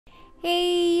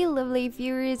Hey lovely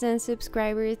viewers and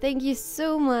subscribers, thank you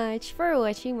so much for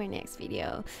watching my next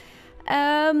video.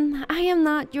 I am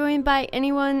not joined by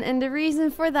anyone, and the reason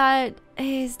for that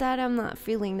is that I'm not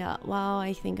feeling that well.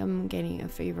 I think I'm getting a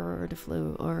fever or the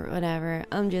flu or whatever.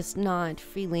 I'm just not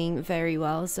feeling very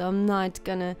well, so I'm not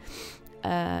gonna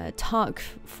talk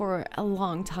for a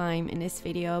long time in this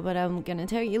video, but I'm gonna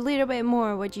tell you a little bit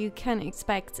more what you can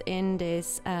expect in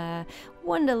this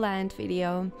Wonderland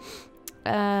video.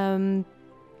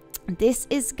 This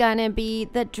is gonna be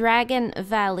the Dragon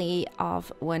Valley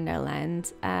of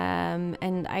Wonderland,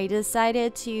 and I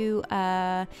decided to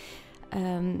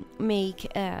make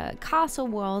castle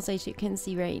walls, as you can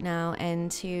see right now,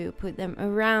 and to put them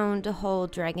around the whole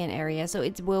dragon area. So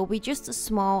it will be just a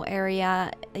small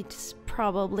area. It's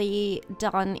probably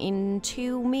done in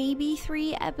 2, maybe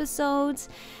 3 episodes,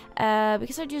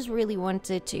 because I just really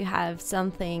wanted to have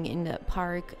something in the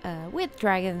park with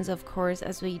dragons, of course,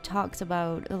 as we talked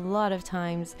about a lot of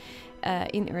times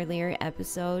in earlier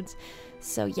episodes.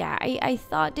 So yeah, I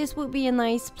thought this would be a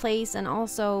nice place, and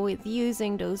also with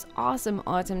using those awesome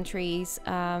autumn trees.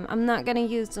 I'm not gonna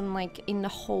use them like in the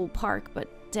whole park, but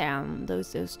damn,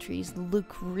 those trees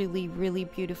look really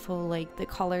beautiful, like the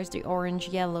colors, the orange,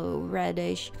 yellow,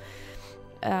 reddish.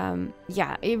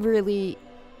 Yeah, it really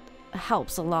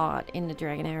helps a lot in the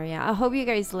dragon area. I hope you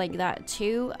guys like that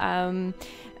too.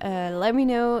 Let me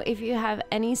know if you have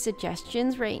any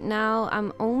suggestions. Right now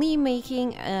I'm only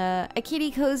making a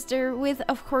kiddie coaster with,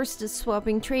 of course, the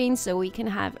swapping train, so we can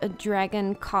have a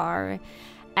dragon car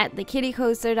at the kiddie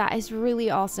coaster. That is really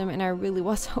awesome, and I really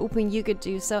was hoping you could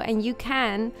do so, and you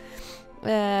can.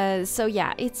 So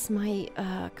yeah, it's my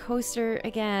coaster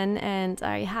again, and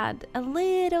I had a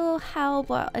little help,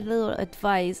 a little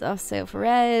advice of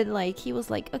Red. Like, he was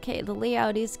like, okay, the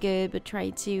layout is good, but try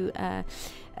to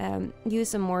use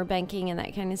some more banking and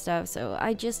that kind of stuff. So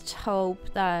I just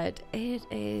hope that it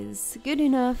is good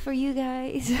enough for you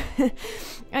guys.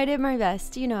 I did my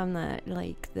best. You know, I'm not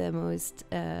like the most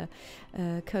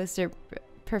coaster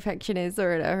perfectionist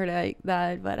or like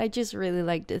that, but I just really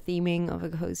like the theming of a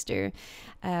coaster.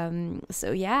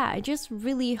 So yeah, I just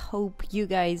really hope you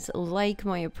guys like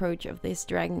my approach of this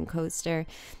dragon coaster.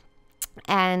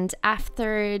 And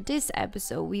after this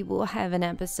episode, we will have an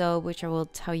episode which I will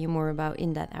tell you more about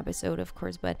in that episode, of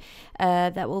course, but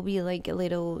that will be like a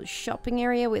little shopping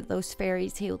area with those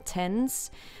Fairytale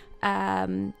tents.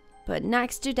 But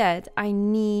next to that, I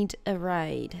need a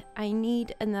ride. I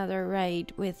need another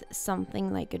ride with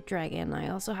something like a dragon. I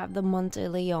also have the Monte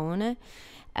Leone,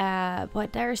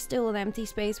 but there's still an empty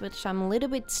space, which I'm a little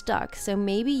bit stuck. So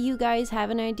maybe you guys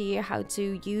have an idea how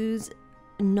to use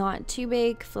not too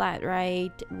big flat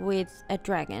ride with a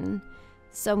dragon.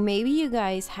 So maybe you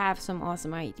guys have some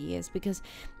awesome ideas, because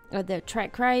the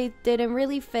track ride didn't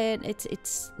really fit.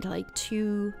 It's like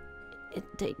too...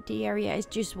 The area is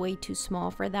just way too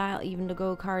small for that. Even the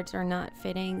go-karts are not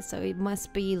fitting, so it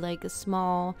must be like a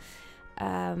small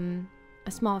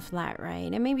flat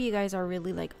ride. And maybe you guys are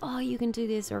really like, oh, you can do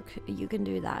this or you can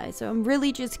do that. So I'm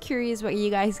really just curious what you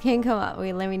guys can come up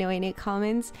with. Let me know in the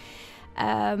comments.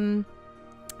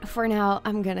 For now,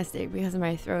 I'm gonna stay because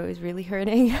my throat is really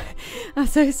hurting. I'm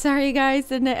so sorry,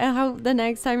 guys, and I hope the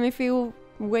next time I feel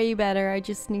way better. I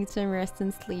just need some rest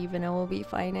and sleep, and I will be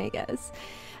fine, I guess.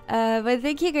 But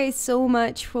thank you guys so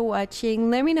much for watching.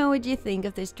 Let me know what you think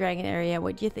of this dragon area,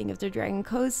 what you think of the dragon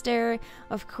coaster.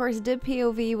 Of course, the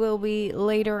POV will be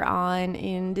later on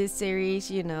in this series.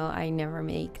 You know, I never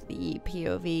make the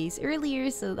POVs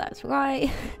earlier, so that's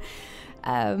why.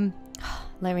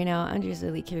 Let me know. I'm just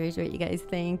really curious what you guys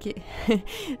think.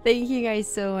 Thank you guys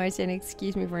so much, and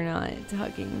excuse me for not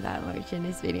talking that much in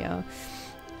this video.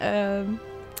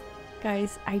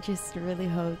 Guys, I just really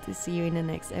hope to see you in the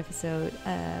next episode.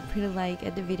 Put a like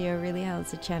at the video, really helps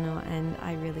the channel, and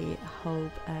I really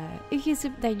hope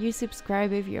that you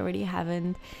subscribe if you already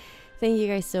haven't. Thank you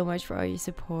guys so much for all your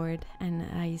support, and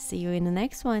I see you in the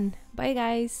next one. Bye,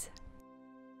 guys.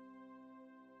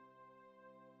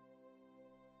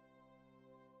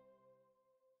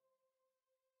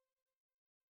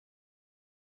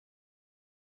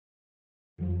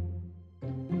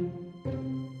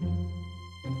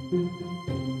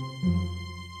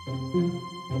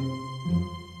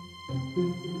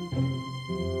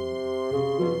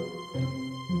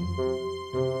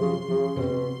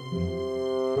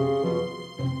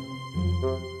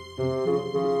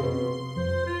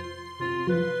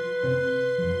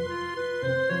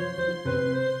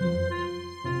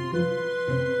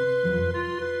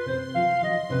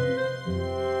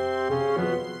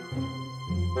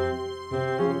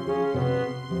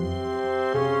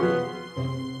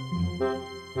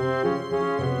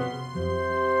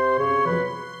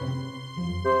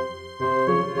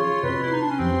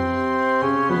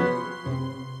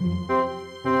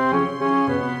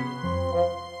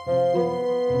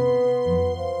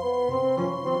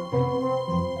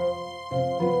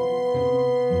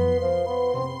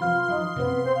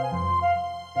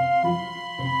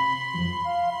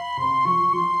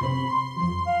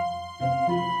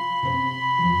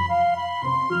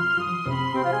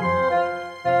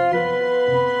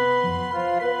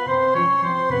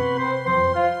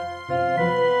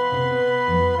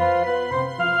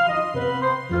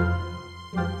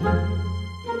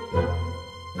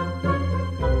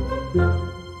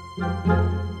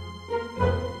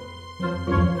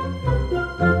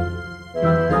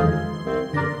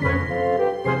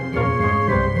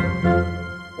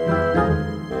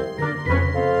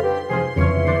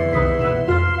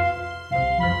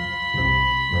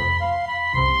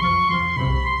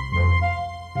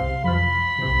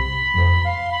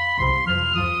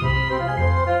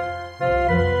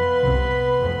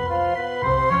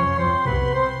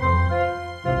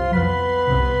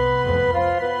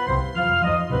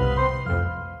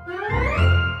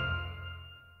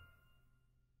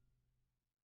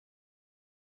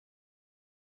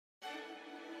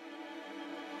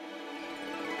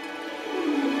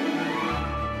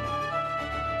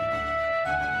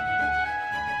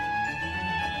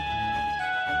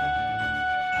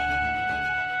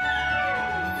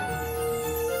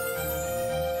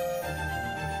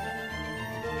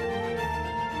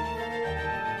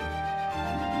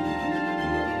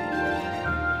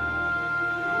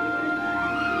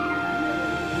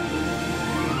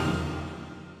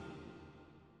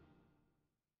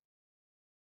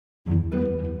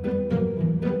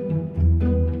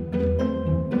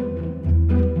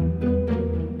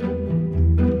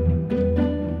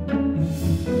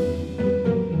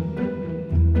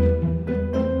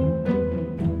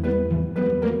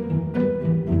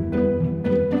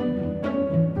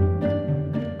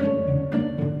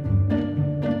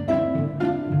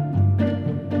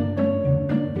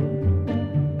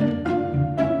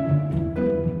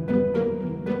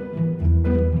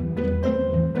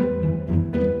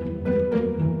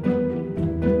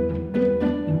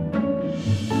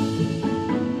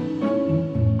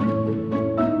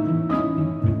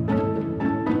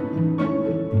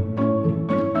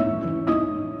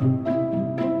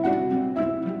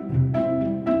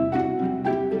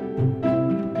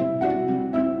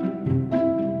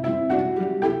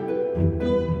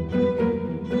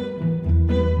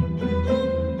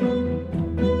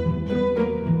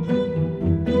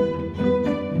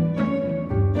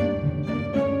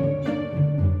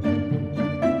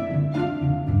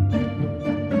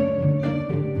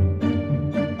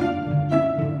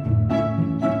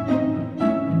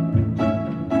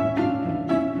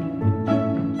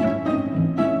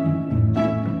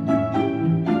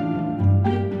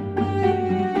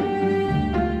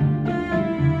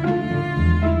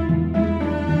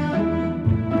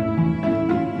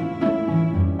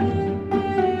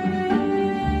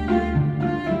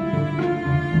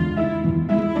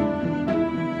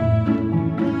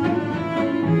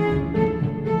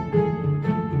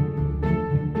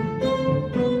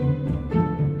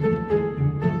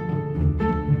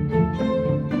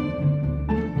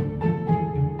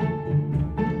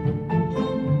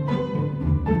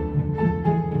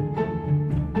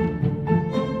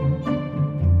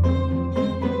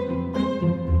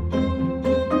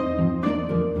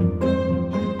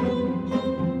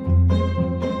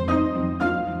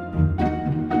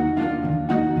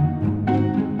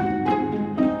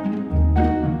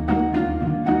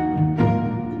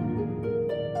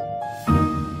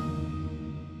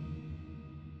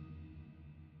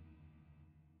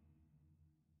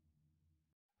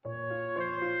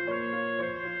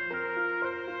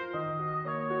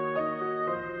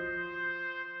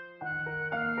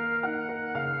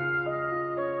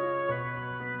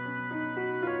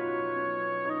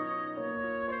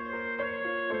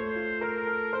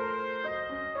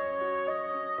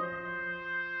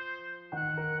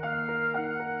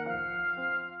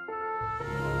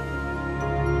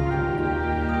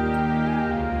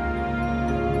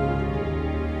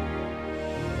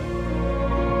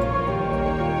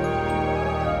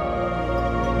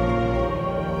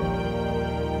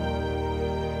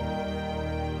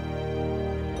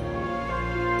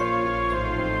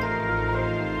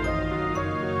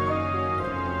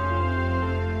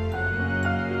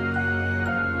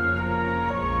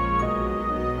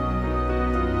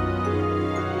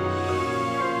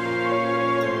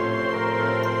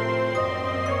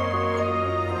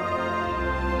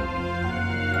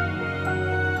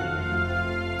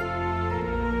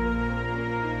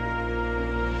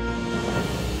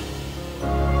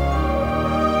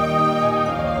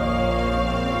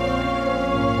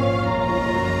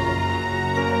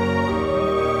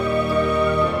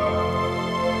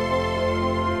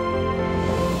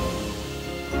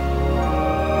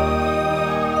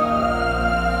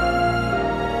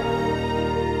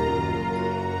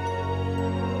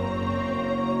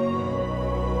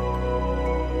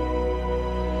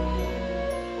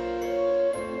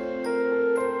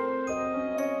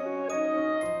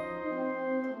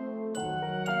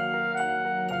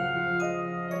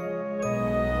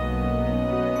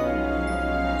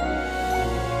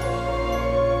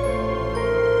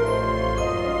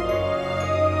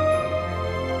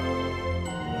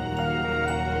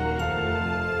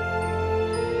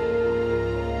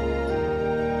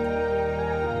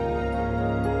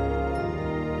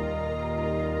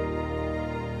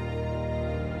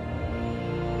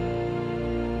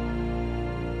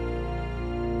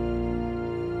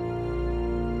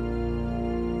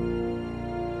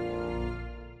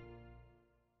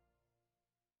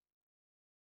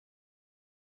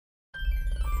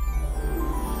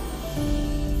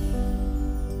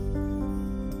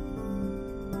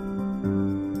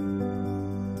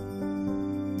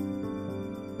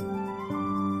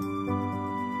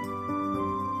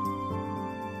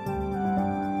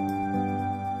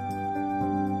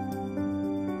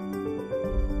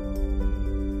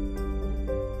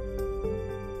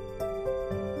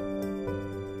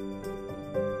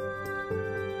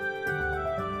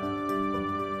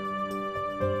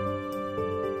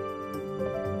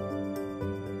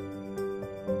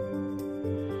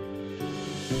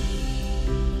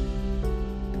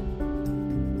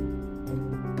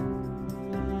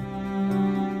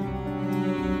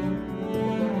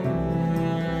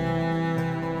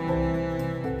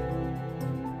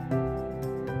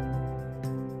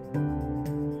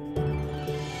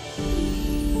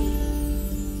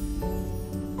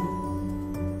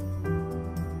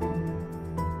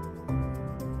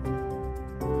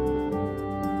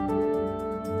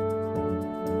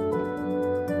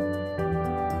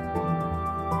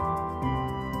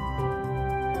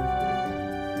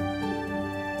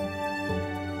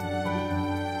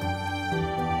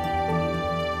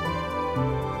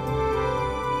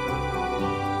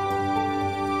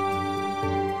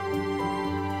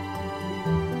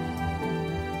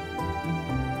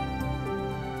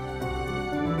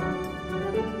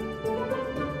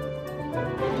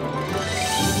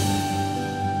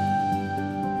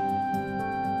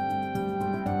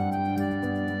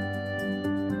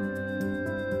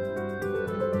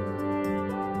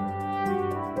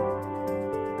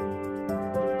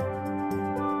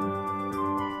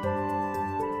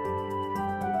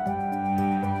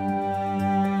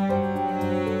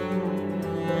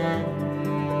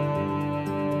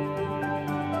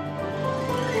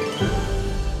 Bye.